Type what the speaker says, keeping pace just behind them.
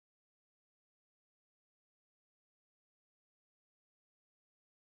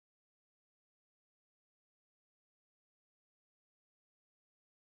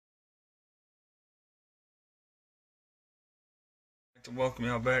To welcome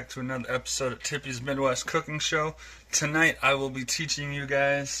y'all back to another episode of Tippy's Midwest Cooking Show. Tonight I will be teaching you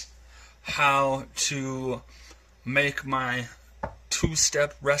guys how to make my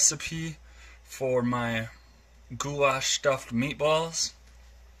two-step recipe for my goulash stuffed meatballs.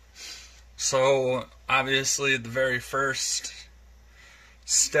 So obviously the very first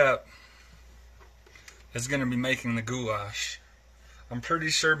step is going to be making the goulash. I'm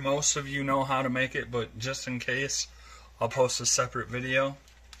pretty sure most of you know how to make it, but just in case, I'll post a separate video.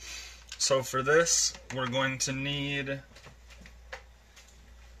 So for this, we're going to need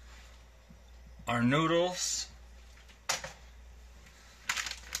our noodles,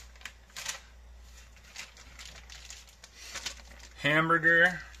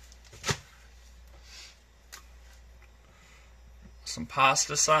 hamburger, some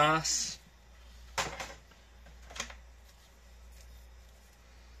pasta sauce,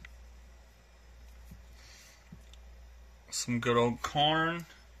 some good old corn,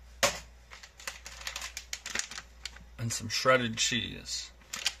 and some shredded cheese.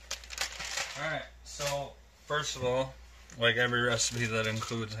 Alright, so first of all, like every recipe that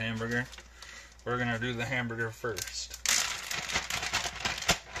includes hamburger, we're going to do the hamburger first.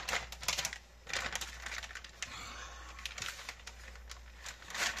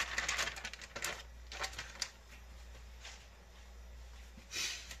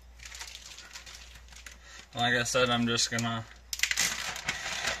 Like I said, I'm gonna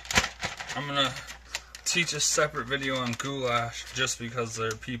teach a separate video on goulash just because there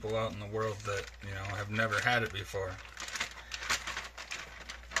are people out in the world that, you know, have never had it before.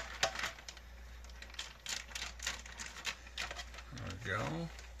 There we go.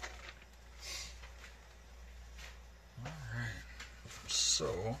 Alright.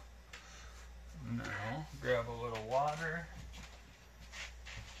 So, now grab a little water.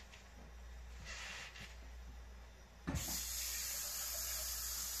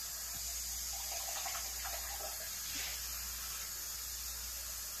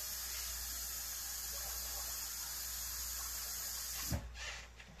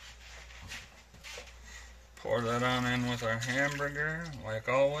 Pour that on in with our hamburger, like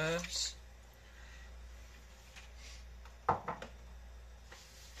always. And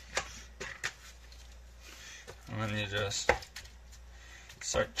then you just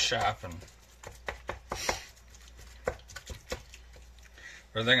start chopping.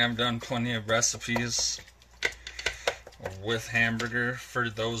 I think I've done plenty of recipes with hamburger for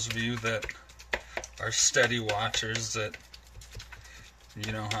those of you that are steady watchers that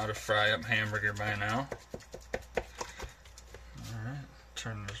you know how to fry up hamburger by now. Alright,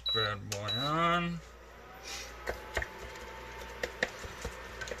 turn this bad boy on.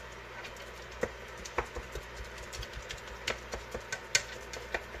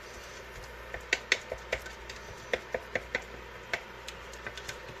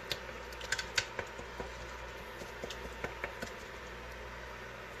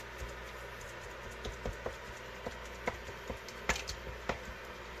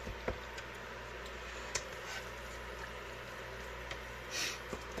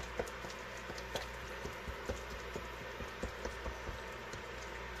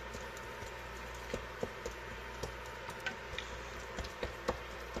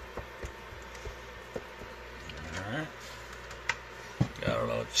 Got it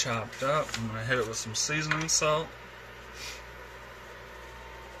all chopped up. I'm going to hit it with some seasoning salt.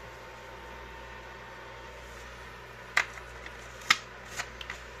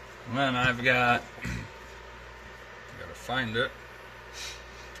 And then I've got, gotta find it,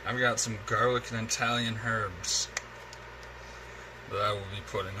 I've got some garlic and Italian herbs that I will be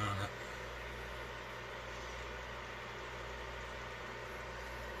putting on it.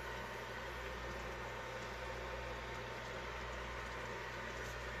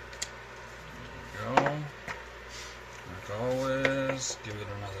 Like always, give it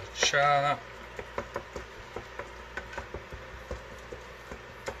another chop.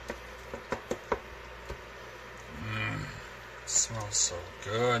 It smells so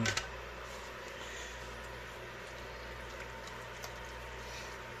good.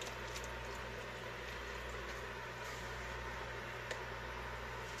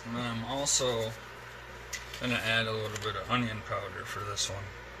 And then I'm also going to add a little bit of onion powder for this one.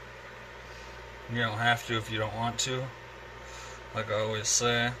 You don't have to if you don't want to. Like I always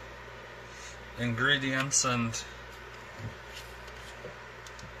say, ingredients and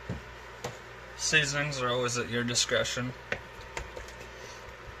seasonings are always at your discretion.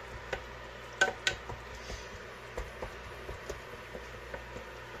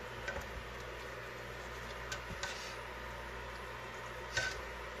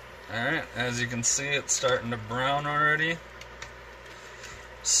 Alright, as you can see, it's starting to brown already.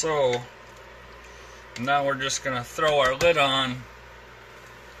 So now we're just gonna throw our lid on.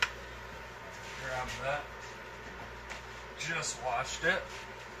 Grab that. Just washed it.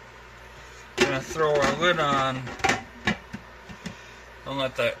 Gonna throw our lid on and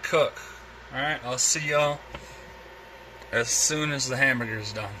let that cook. Alright, I'll see y'all as soon as the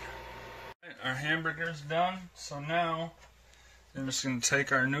hamburger's done. Right, our hamburger's done, so now we're just gonna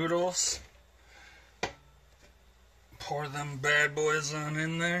take our noodles, pour them bad boys on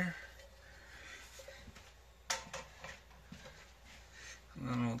in there, and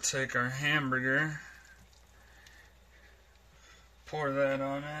then we'll take our hamburger, pour that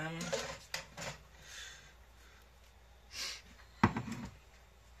on in.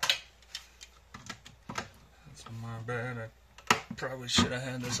 That's my bad. I probably should have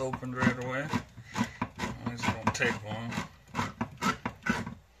had this opened right away. These won't take long.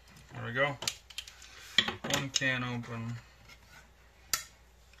 There we go. One can open.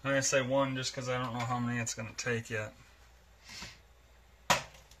 I'm going to say one just because I don't know how many it's going to take yet.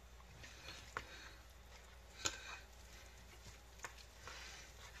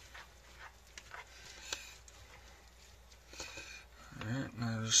 Alright,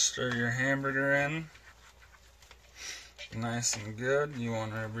 now just stir your hamburger in. Nice and good. You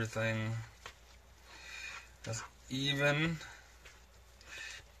want everything as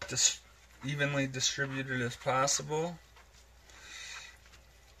evenly distributed as possible.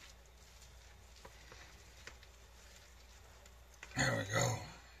 There we go.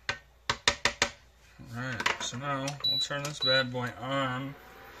 Alright, so now we'll turn this bad boy on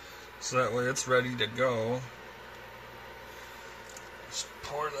so that way it's ready to go. Just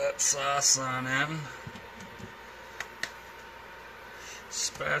pour that sauce on in.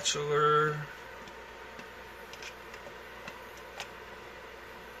 Spatula.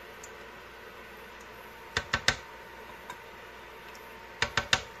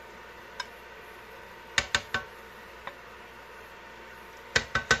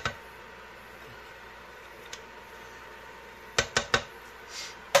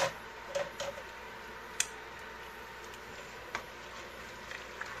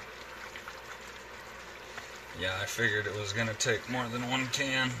 Yeah, I figured it was gonna take more than one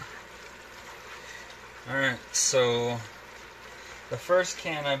can. Alright, so the first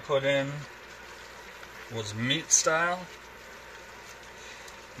can I put in was meat style.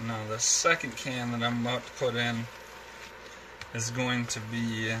 Now the second can that I'm about to put in is going to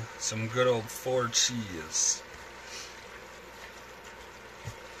be some good old 4 cheese.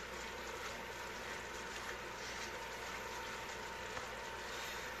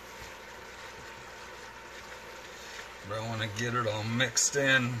 But I want to get it all mixed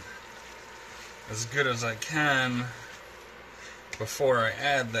in as good as I can before I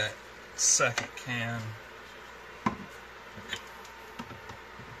add that second can.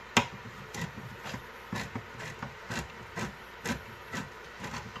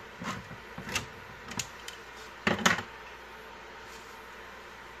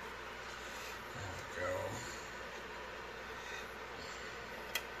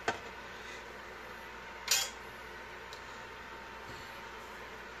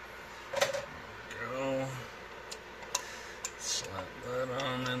 Slap that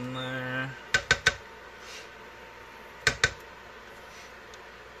on in there.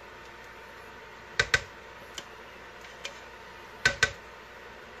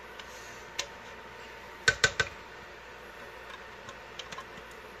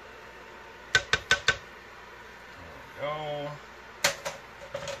 There we go.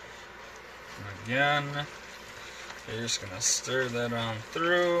 And again, you're just going to stir that on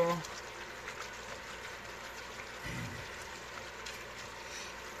through.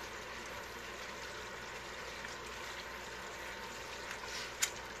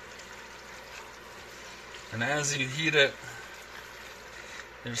 And as you heat it,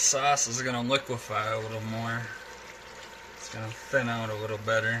 your sauce is going to liquefy a little more. It's going to thin out a little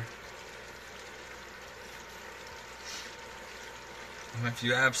better. And if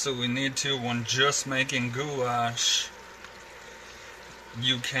you absolutely need to, when just making goulash,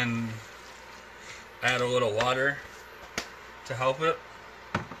 you can add a little water to help it.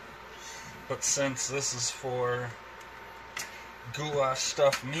 But since this is for goulash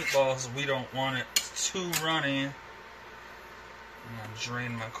stuffed meatballs, we don't want it too runny. I'm gonna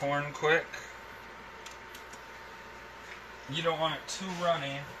drain my corn quick. You don't want it too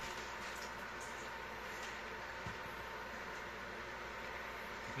runny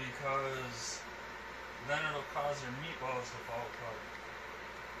because then it'll cause your meatballs to fall apart.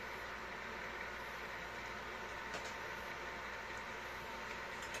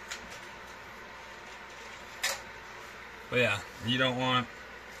 But yeah, you don't want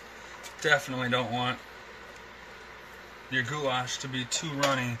definitely don't want your goulash to be too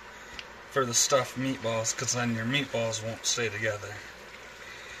runny for the stuffed meatballs, because then your meatballs won't stay together.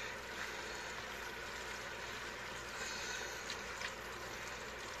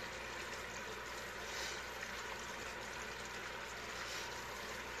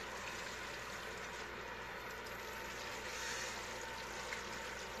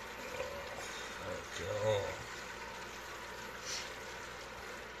 There we go.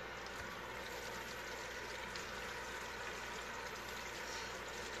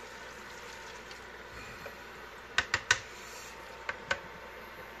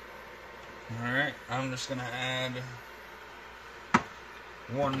 Alright, I'm just gonna add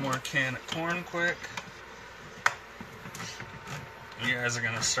one more can of corn quick. You guys are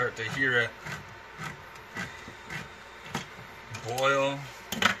gonna start to hear it boil,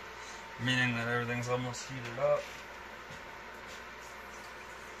 meaning that everything's almost heated up.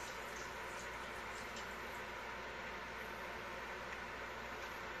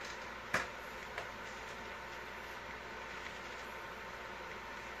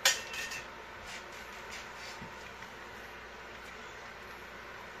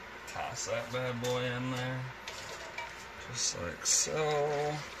 Toss that bad boy in there, just like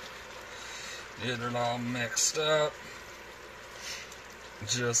so. Get it all mixed up,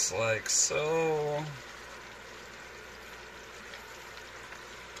 just like so.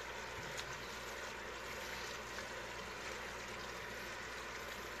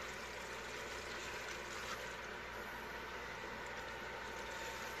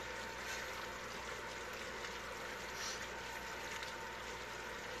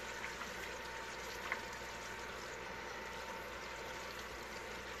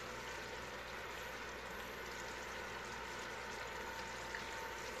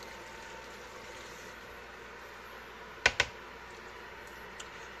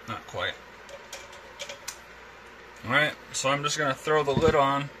 Not quite. Alright, so I'm just going to throw the lid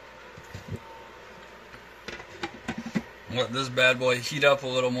on. Let this bad boy heat up a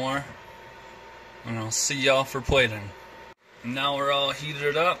little more. And I'll see y'all for plating. Now we're all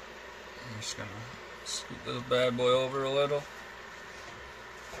heated up. I'm just going to scoot this bad boy over a little.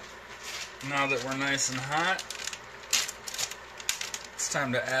 Now that we're nice and hot, it's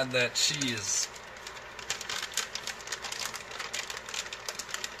time to add that cheese.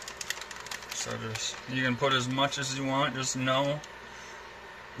 So you can put as much as you want. Just know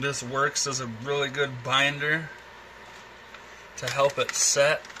this works as a really good binder to help it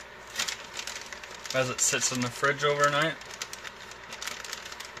set as it sits in the fridge overnight.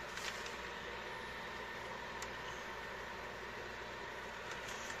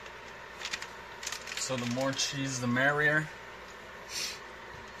 So the more cheese, the merrier.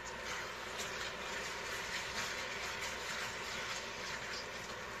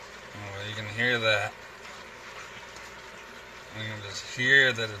 You can hear that. You can just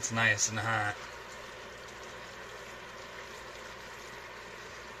hear that it's nice and hot.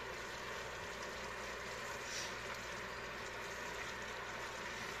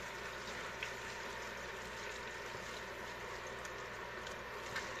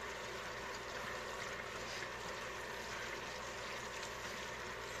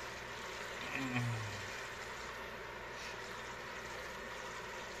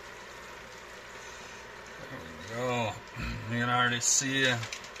 Go. You can already see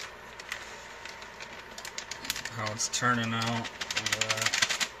how it's turning out.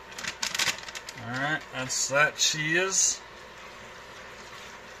 Alright, that's that cheese.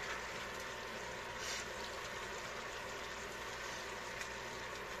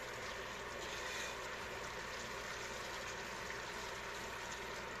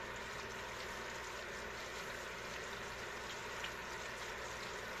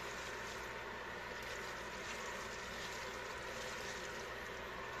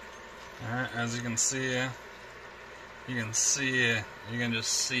 Alright, as you can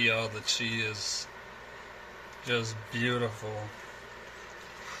just see all the cheese. Just beautiful.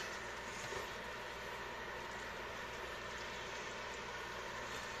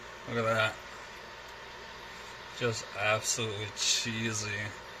 Look at that. Just absolutely cheesy.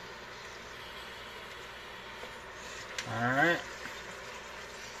 Alright.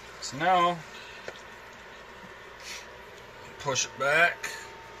 So now, push it back.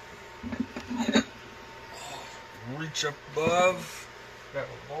 Reach up above. Grab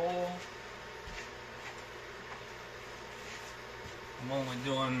a bowl. I'm only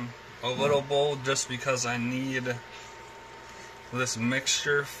doing a little bowl just because I need this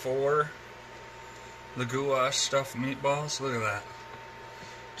mixture for the goulash stuffed meatballs. Look at that.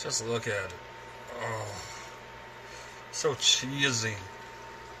 Just look at it. Oh, so cheesy.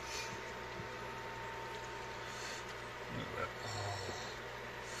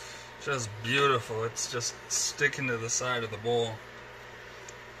 Just beautiful. It's just sticking to the side of the bowl.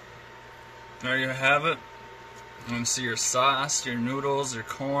 There you have it. You can see your sauce, your noodles, your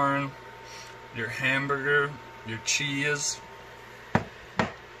corn, your hamburger, your cheese.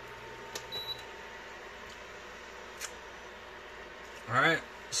 Alright,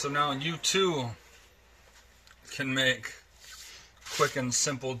 so now you too can make quick and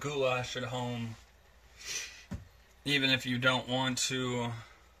simple goulash at home, even if you don't want to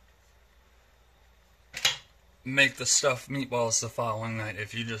make the stuffed meatballs the following night.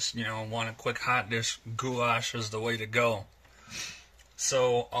 If you just, want a quick hot dish, goulash is the way to go.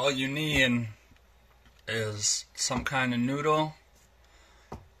 So all you need is some kind of noodle,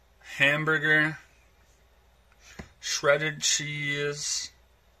 hamburger, shredded cheese,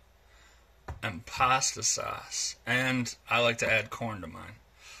 and pasta sauce. And I like to add corn to mine.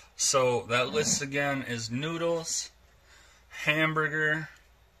 So that list again is noodles, hamburger,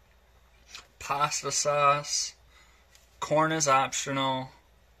 pasta sauce, corn is optional,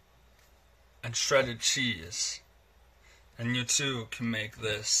 and shredded cheese. And you too can make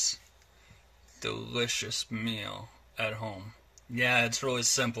this delicious meal at home. Yeah, it's really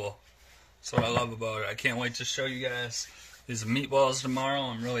simple. That's what I love about it. I can't wait to show you guys these meatballs tomorrow.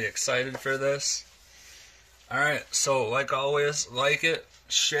 I'm really excited for this. Alright, so like always, like it,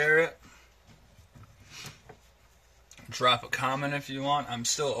 share it, drop a comment if you want. I'm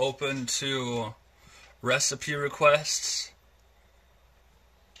still open to recipe requests.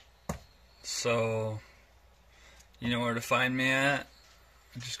 So, you know where to find me at.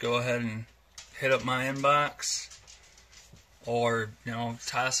 Just go ahead and hit up my inbox. Or,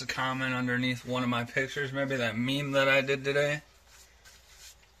 toss a comment underneath one of my pictures. Maybe that meme that I did today.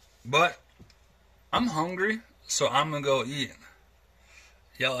 But, I'm hungry, so I'm going to go eat.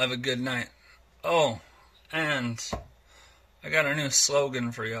 Y'all have a good night. Oh, and I got a new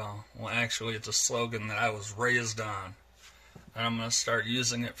slogan for y'all. Well, actually, it's a slogan that I was raised on. And I'm going to start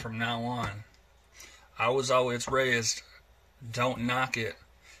using it from now on. I was always raised, don't knock it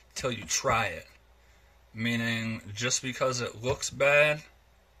till you try it. Meaning, just because it looks bad,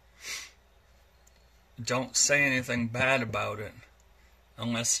 don't say anything bad about it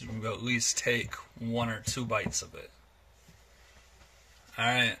unless you at least take 1 or 2 bites of it.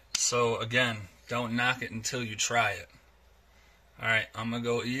 Alright, so again, don't knock it until you try it. Alright, I'm gonna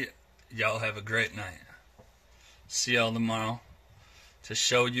go eat. Y'all have a great night. See y'all tomorrow to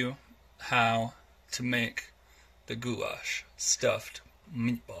show you how to make the goulash stuffed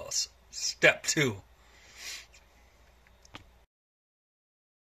meatballs. Step 2.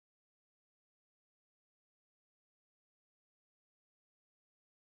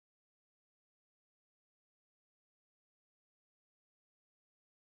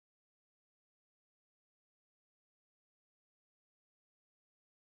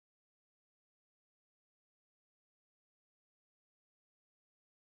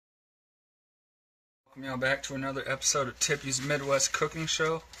 Welcome y'all back to another episode of Tippy's Midwest Cooking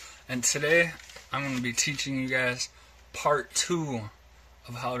Show. And today, I'm going to be teaching you guys part 2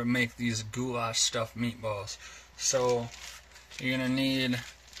 of how to make these goulash stuffed meatballs. So, you're going to need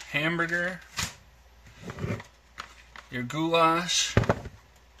hamburger, your goulash,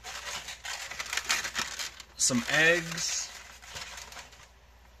 some eggs,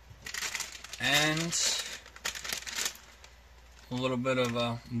 and a little bit of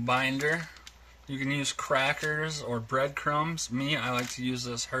a binder. You can use crackers or breadcrumbs. Me, I like to use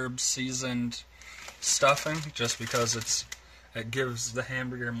this herb seasoned stuffing just because it gives the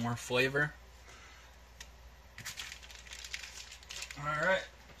hamburger more flavor. Alright,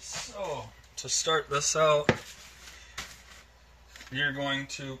 so to start this out, you're going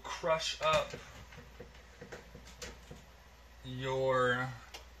to crush up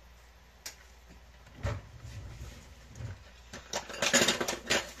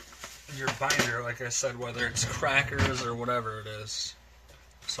your binder, like I said, whether it's crackers or whatever it is.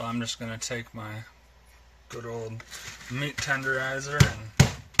 So I'm just going to take my good old meat tenderizer and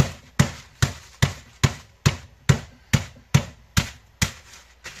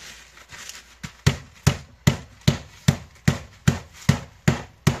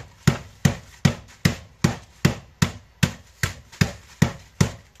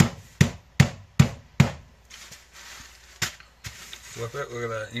flip it. Look at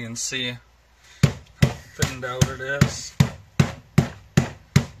that. You can see how thinned out it is.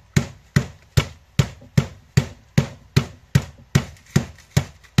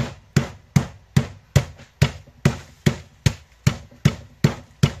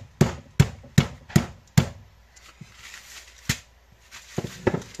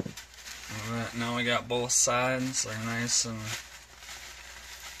 Alright, now we got both sides. They're nice and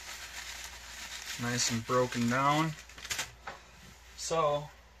nice and broken down. So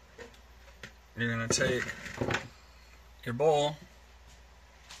you're gonna take your bowl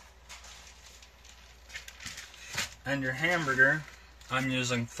and your hamburger. I'm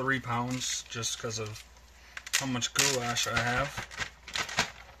using 3 pounds just because of how much goulash I have.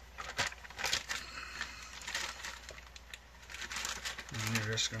 And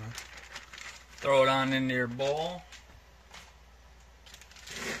you're just gonna throw it on into your bowl.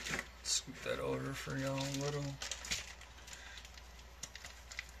 Scoop that over for y'all a little.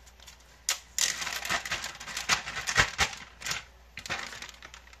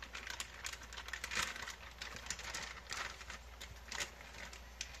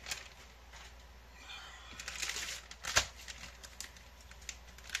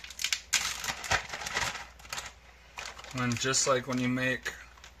 And just like when you make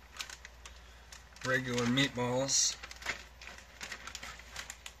regular meatballs,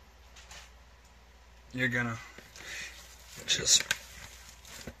 you're gonna just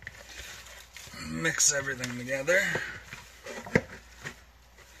mix everything together.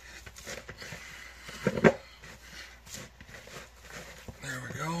 There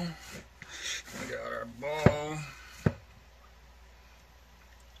we go. We got our ball.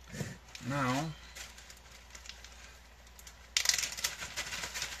 Now,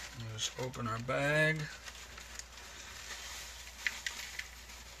 just open our bag.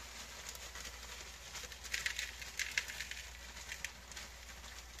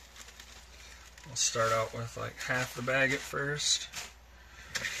 We'll start out with like half the bag at first.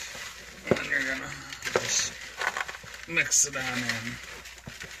 And then you're gonna just mix it on in.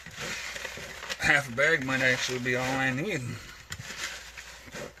 Half a bag might actually be all I need.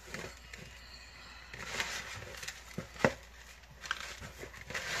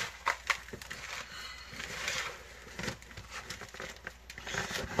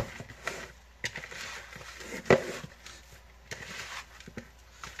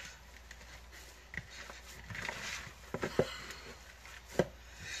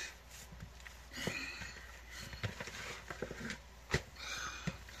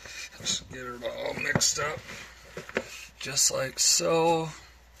 Just get it all mixed up, just like so.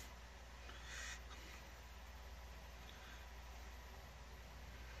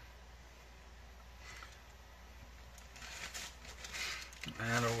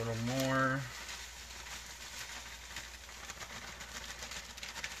 Add a little more.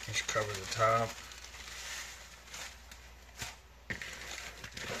 Just cover the top.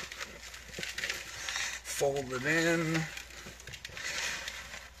 Fold it in.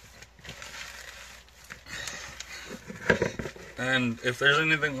 And if there's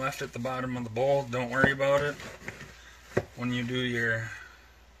anything left at the bottom of the bowl, don't worry about it. When you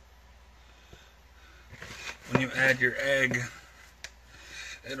add your egg,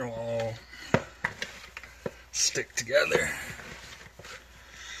 it'll all stick together.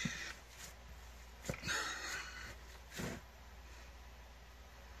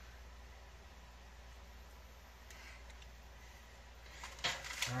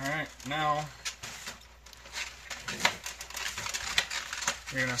 Alright, now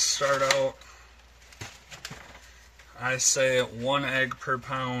you're going to start out, I say 1 egg per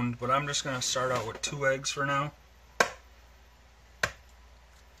pound, but I'm just going to start out with 2 eggs for now.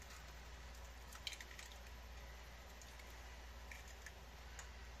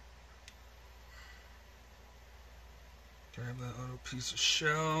 Grab that little piece of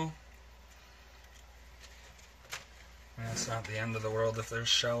shell. It's not the end of the world if there's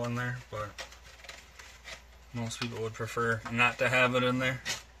shell in there, but most people would prefer not to have it in there.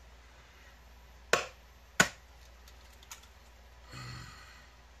 There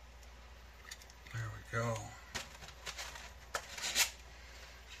we go.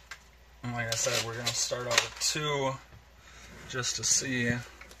 And like I said, we're going to start out with 2 just to see. And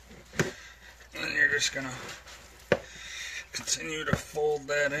then you're just going to continue to fold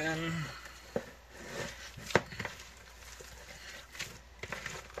that in.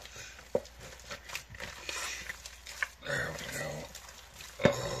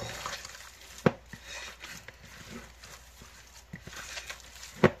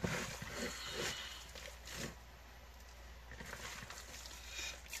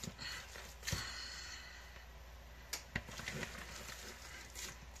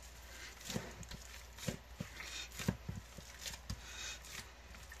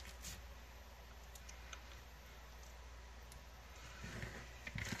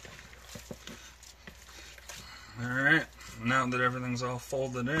 Alright, now that everything's all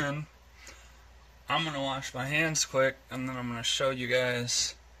folded in, I'm going to wash my hands quick, and then I'm going to show you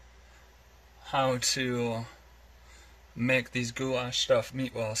guys how to make these goulash stuffed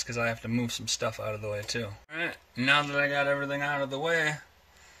meatballs because I have to move some stuff out of the way too. Alright, now that I got everything out of the way,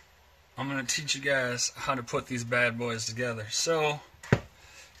 I'm going to teach you guys how to put these bad boys together. So, you're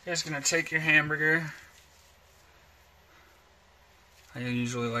just going to take your hamburger. I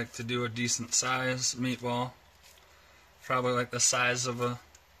usually like to do a decent size meatball. Probably like the size of a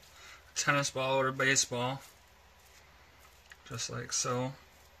tennis ball or a baseball. Just like so.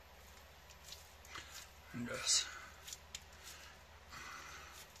 And just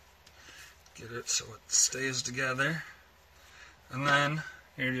get it so it stays together. And then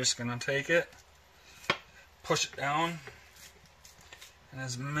you're just going to take it, push it down in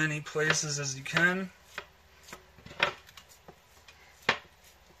as many places as you can.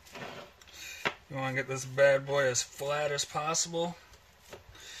 You want to get this bad boy as flat as possible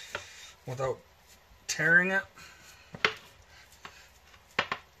without tearing it.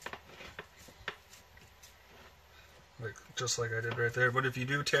 Just like I did right there. But if you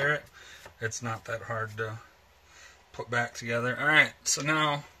do tear it, it's not that hard to put back together. Alright, so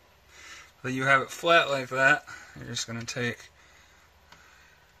now that you have it flat like that, you're just going to take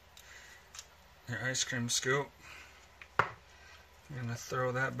your ice cream scoop. You're going to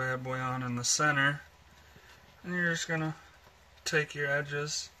throw that bad boy on in the center, and you're just going to take your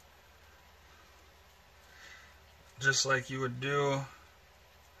edges just like you would do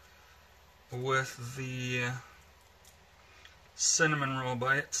with the cinnamon roll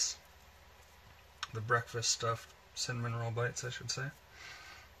bites, the breakfast stuffed cinnamon roll bites, I should say.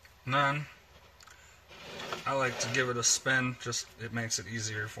 And then I like to give it a spin, just it makes it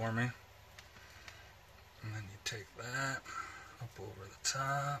easier for me. And then you take that up over the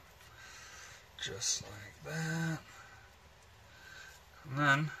top, just like that. And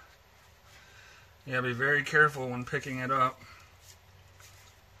then you gotta be very careful when picking it up.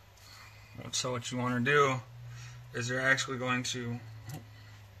 So what you want to do is you're actually going to,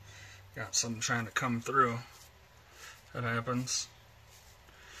 got something trying to come through. That happens.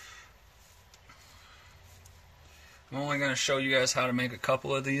 I'm only going to show you guys how to make a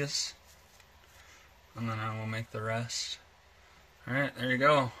couple of these, and then I will make the rest. Alright, there you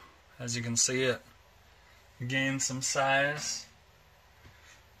go. As you can see, it gained some size.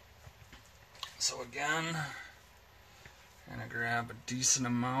 So again, I'm going to grab a decent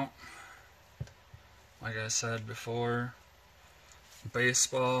amount. Like I said before,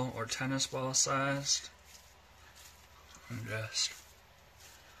 baseball or tennis ball sized. And just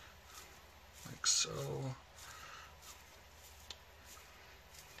like so.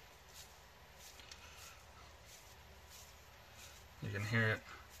 You can hear it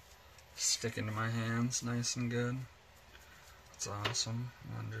sticking to my hands nice and good. That's awesome.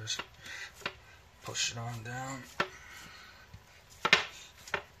 And just push it on down.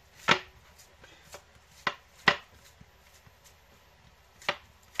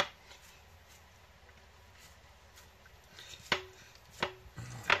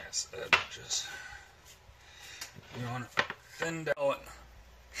 Just you want to thin down.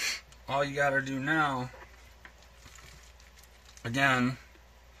 All you gotta do now, again,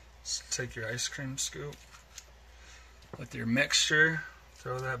 is take your ice cream scoop with your mixture,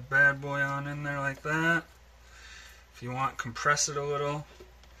 throw that bad boy on in there like that. If you want, compress it a little.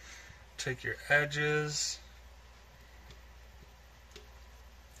 Take your edges.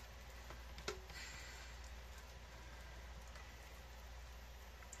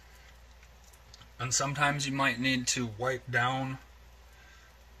 And sometimes you might need to wipe down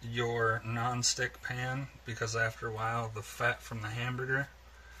your non-stick pan because after a while the fat from the hamburger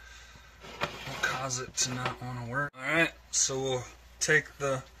will cause it to not want to work. Alright, so we'll take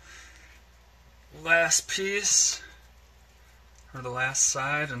the last piece or the last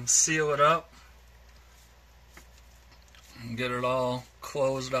side and seal it up and get it all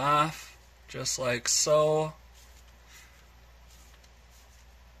closed off just like so.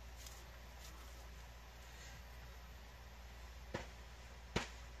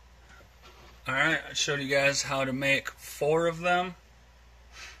 Alright, I showed you guys how to make 4 of them.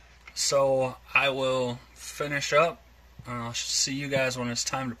 So I will finish up and I'll see you guys when it's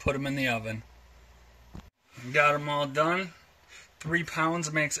time to put them in the oven. Got them all done. 3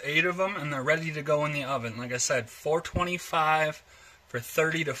 pounds makes 8 of them and they're ready to go in the oven. Like I said, 425 for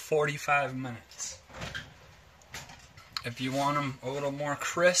 30 to 45 minutes. If you want them a little more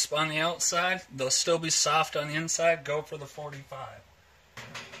crisp on the outside, they'll still be soft on the inside, go for the 45.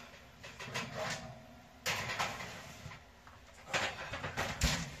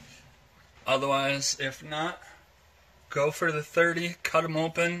 Otherwise, if not, go for the 30, cut them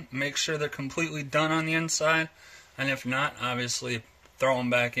open, make sure they're completely done on the inside, and if not, obviously throw them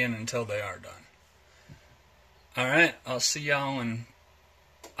back in until they are done. Alright, I'll see y'all in...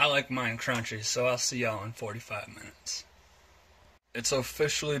 I like mine crunchy, so I'll see y'all in 45 minutes. It's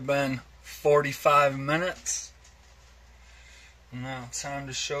officially been 45 minutes. Now it's time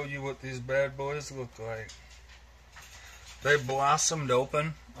to show you what these bad boys look like. They blossomed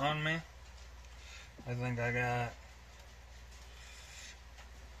open on me. I think I'm gonna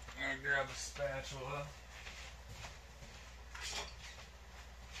grab a spatula.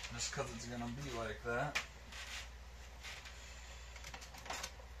 Just because it's gonna be like that.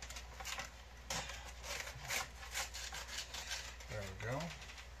 There we go.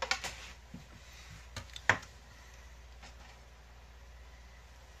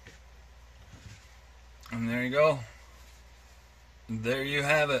 And there you go. There you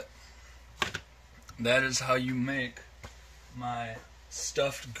have it. That is how you make my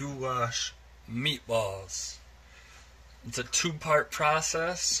stuffed goulash meatballs. It's a two-part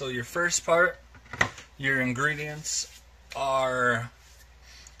process. So your first part, your ingredients are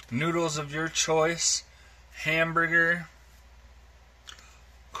noodles of your choice, hamburger,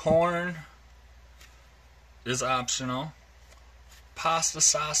 corn is optional, pasta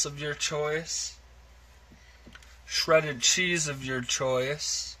sauce of your choice, shredded cheese of your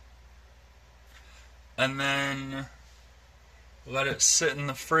choice, and then let it sit in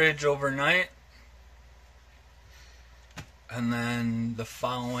the fridge overnight. And then the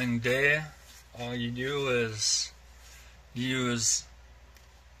following day, all you do is use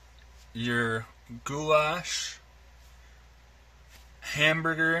your goulash,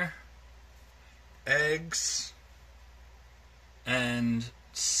 hamburger, eggs, and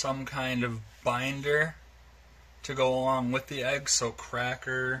some kind of binder to go along with the eggs. So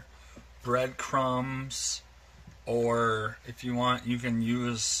cracker, breadcrumbs, or if you want, you can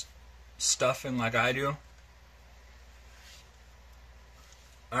use stuffing like I do.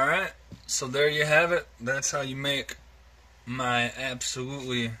 Alright, so there you have it. That's how you make my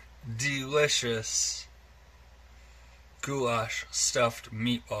absolutely delicious goulash stuffed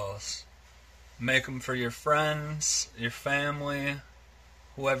meatballs. Make them for your friends, your family,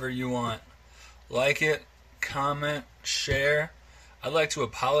 whoever you want. Like it, comment, share. I'd like to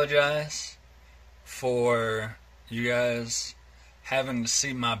apologize for you guys having to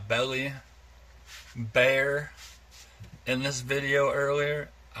see my belly bare in this video earlier.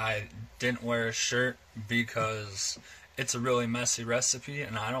 I didn't wear a shirt because it's a really messy recipe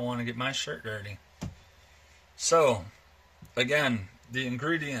and I don't want to get my shirt dirty. So, again, the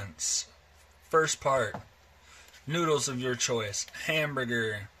ingredients. First part, noodles of your choice,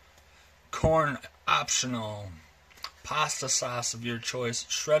 hamburger, corn optional, pasta sauce of your choice,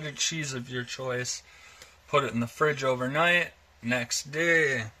 shredded cheese of your choice. Put it in the fridge overnight. Next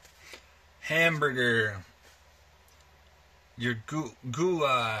day, hamburger, your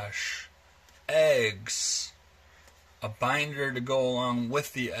goulash, eggs, a binder to go along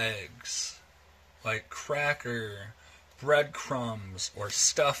with the eggs, like cracker, breadcrumbs, or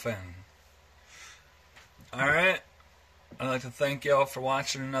stuffing. Alright, I'd like to thank y'all for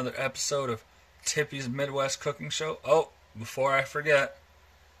watching another episode of Tippy's Midwest Cooking Show. Oh, before I forget,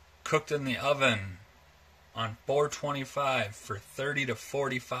 cooked in the oven on 425 for 30 to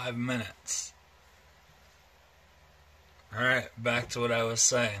 45 minutes. Alright, back to what I was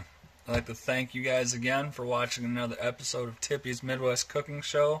saying. I'd like to thank you guys again for watching another episode of Tippy's Midwest Cooking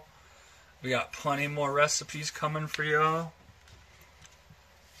Show. We got plenty more recipes coming for y'all.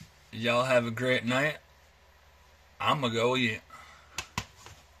 Y'all have a great night. I'm gonna go eat.